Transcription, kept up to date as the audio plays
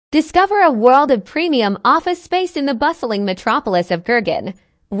Discover a world of premium office space in the bustling metropolis of Gurgaon,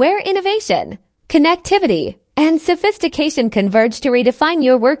 where innovation, connectivity, and sophistication converge to redefine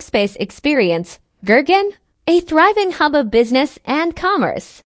your workspace experience. Gurgaon, a thriving hub of business and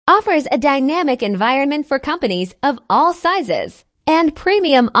commerce, offers a dynamic environment for companies of all sizes, and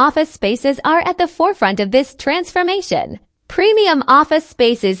premium office spaces are at the forefront of this transformation. Premium office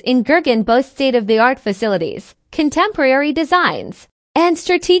spaces in Gurgaon boast state-of-the-art facilities, contemporary designs, and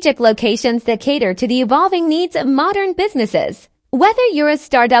strategic locations that cater to the evolving needs of modern businesses. Whether you're a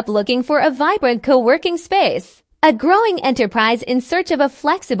startup looking for a vibrant co-working space, a growing enterprise in search of a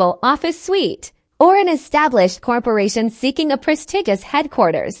flexible office suite, or an established corporation seeking a prestigious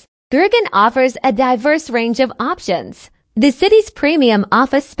headquarters, Gurgaon offers a diverse range of options. The city's premium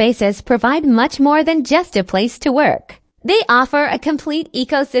office spaces provide much more than just a place to work. They offer a complete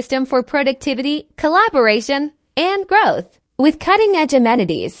ecosystem for productivity, collaboration, and growth. With cutting-edge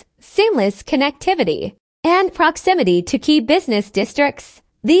amenities, seamless connectivity, and proximity to key business districts,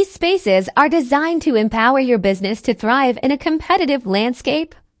 these spaces are designed to empower your business to thrive in a competitive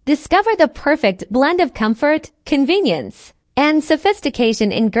landscape. Discover the perfect blend of comfort, convenience, and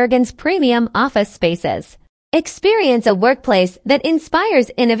sophistication in Gurgaon's premium office spaces. Experience a workplace that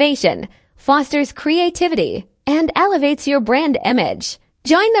inspires innovation, fosters creativity, and elevates your brand image.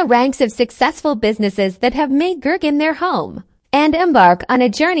 Join the ranks of successful businesses that have made Gurgaon their home, and embark on a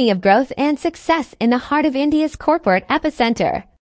journey of growth and success in the heart of India's corporate epicenter.